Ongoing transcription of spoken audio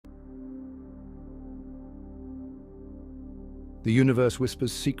The universe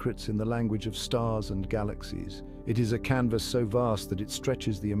whispers secrets in the language of stars and galaxies. It is a canvas so vast that it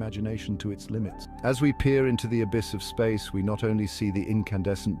stretches the imagination to its limits. As we peer into the abyss of space, we not only see the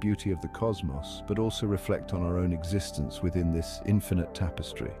incandescent beauty of the cosmos, but also reflect on our own existence within this infinite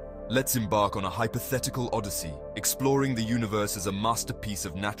tapestry. Let's embark on a hypothetical odyssey, exploring the universe as a masterpiece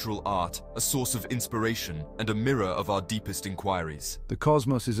of natural art, a source of inspiration, and a mirror of our deepest inquiries. The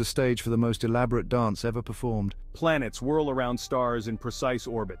cosmos is a stage for the most elaborate dance ever performed. Planets whirl around stars in precise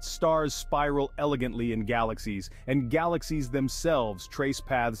orbits, stars spiral elegantly in galaxies, and galaxies themselves trace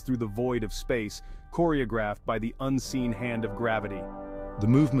paths through the void of space, choreographed by the unseen hand of gravity. The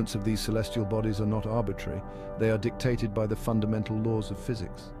movements of these celestial bodies are not arbitrary. They are dictated by the fundamental laws of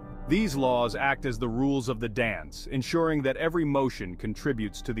physics. These laws act as the rules of the dance, ensuring that every motion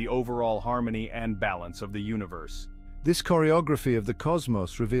contributes to the overall harmony and balance of the universe. This choreography of the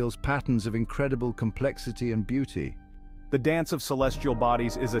cosmos reveals patterns of incredible complexity and beauty. The dance of celestial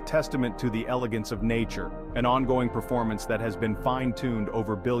bodies is a testament to the elegance of nature, an ongoing performance that has been fine-tuned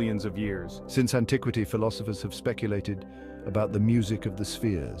over billions of years. Since antiquity, philosophers have speculated about the music of the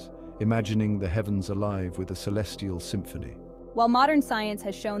spheres, imagining the heavens alive with a celestial symphony. While modern science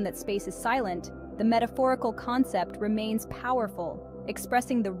has shown that space is silent, the metaphorical concept remains powerful,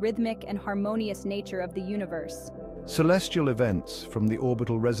 expressing the rhythmic and harmonious nature of the universe. Celestial events, from the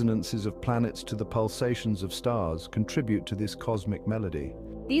orbital resonances of planets to the pulsations of stars, contribute to this cosmic melody.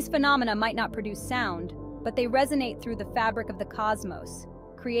 These phenomena might not produce sound, but they resonate through the fabric of the cosmos,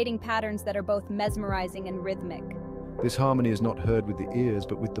 creating patterns that are both mesmerizing and rhythmic. This harmony is not heard with the ears,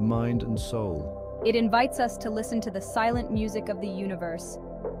 but with the mind and soul. It invites us to listen to the silent music of the universe,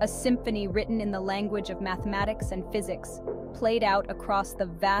 a symphony written in the language of mathematics and physics, played out across the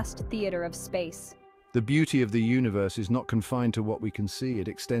vast theater of space. The beauty of the universe is not confined to what we can see, it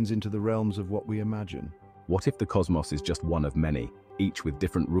extends into the realms of what we imagine. What if the cosmos is just one of many, each with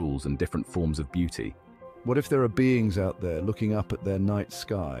different rules and different forms of beauty? What if there are beings out there looking up at their night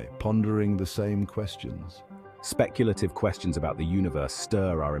sky, pondering the same questions? Speculative questions about the universe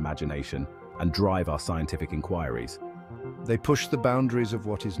stir our imagination and drive our scientific inquiries. They push the boundaries of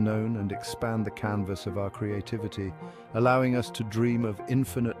what is known and expand the canvas of our creativity, allowing us to dream of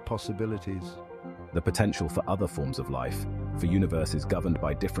infinite possibilities. The potential for other forms of life, for universes governed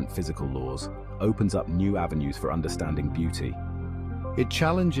by different physical laws, opens up new avenues for understanding beauty. It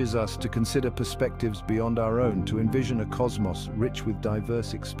challenges us to consider perspectives beyond our own, to envision a cosmos rich with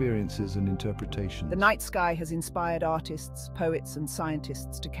diverse experiences and interpretations. The night sky has inspired artists, poets, and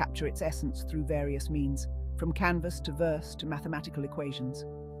scientists to capture its essence through various means, from canvas to verse to mathematical equations.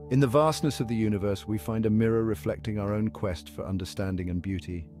 In the vastness of the universe, we find a mirror reflecting our own quest for understanding and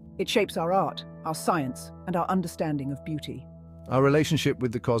beauty. It shapes our art, our science, and our understanding of beauty. Our relationship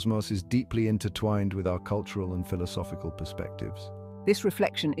with the cosmos is deeply intertwined with our cultural and philosophical perspectives. This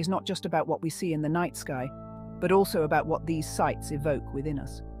reflection is not just about what we see in the night sky, but also about what these sights evoke within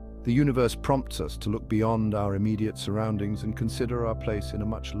us. The universe prompts us to look beyond our immediate surroundings and consider our place in a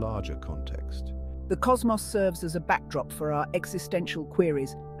much larger context. The cosmos serves as a backdrop for our existential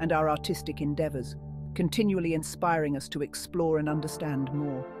queries and our artistic endeavors, continually inspiring us to explore and understand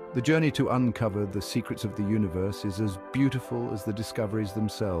more. The journey to uncover the secrets of the universe is as beautiful as the discoveries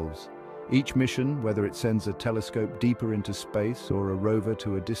themselves. Each mission, whether it sends a telescope deeper into space or a rover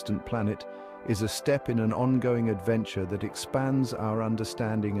to a distant planet, is a step in an ongoing adventure that expands our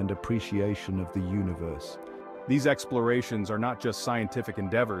understanding and appreciation of the universe. These explorations are not just scientific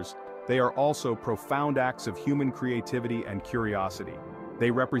endeavors, they are also profound acts of human creativity and curiosity.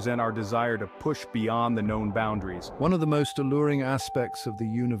 They represent our desire to push beyond the known boundaries. One of the most alluring aspects of the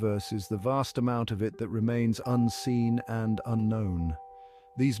universe is the vast amount of it that remains unseen and unknown.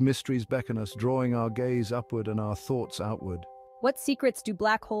 These mysteries beckon us, drawing our gaze upward and our thoughts outward. What secrets do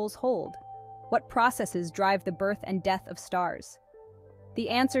black holes hold? What processes drive the birth and death of stars? The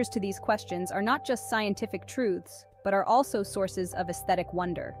answers to these questions are not just scientific truths, but are also sources of aesthetic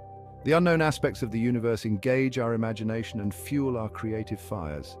wonder. The unknown aspects of the universe engage our imagination and fuel our creative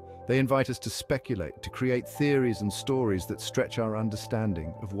fires. They invite us to speculate, to create theories and stories that stretch our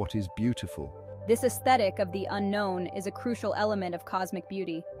understanding of what is beautiful. This aesthetic of the unknown is a crucial element of cosmic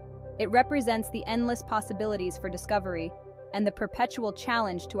beauty. It represents the endless possibilities for discovery and the perpetual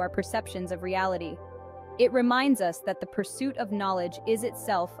challenge to our perceptions of reality. It reminds us that the pursuit of knowledge is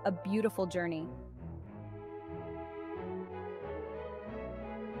itself a beautiful journey.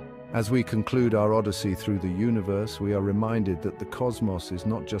 As we conclude our odyssey through the universe, we are reminded that the cosmos is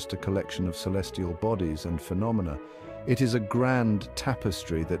not just a collection of celestial bodies and phenomena. It is a grand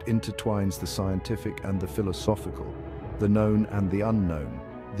tapestry that intertwines the scientific and the philosophical, the known and the unknown,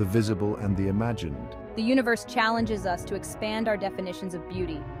 the visible and the imagined. The universe challenges us to expand our definitions of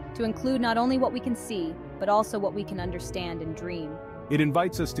beauty, to include not only what we can see, but also what we can understand and dream. It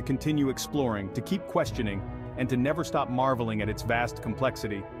invites us to continue exploring, to keep questioning, and to never stop marveling at its vast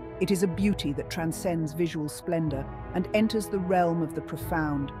complexity. It is a beauty that transcends visual splendor and enters the realm of the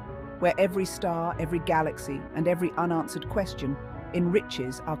profound, where every star, every galaxy, and every unanswered question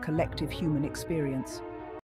enriches our collective human experience.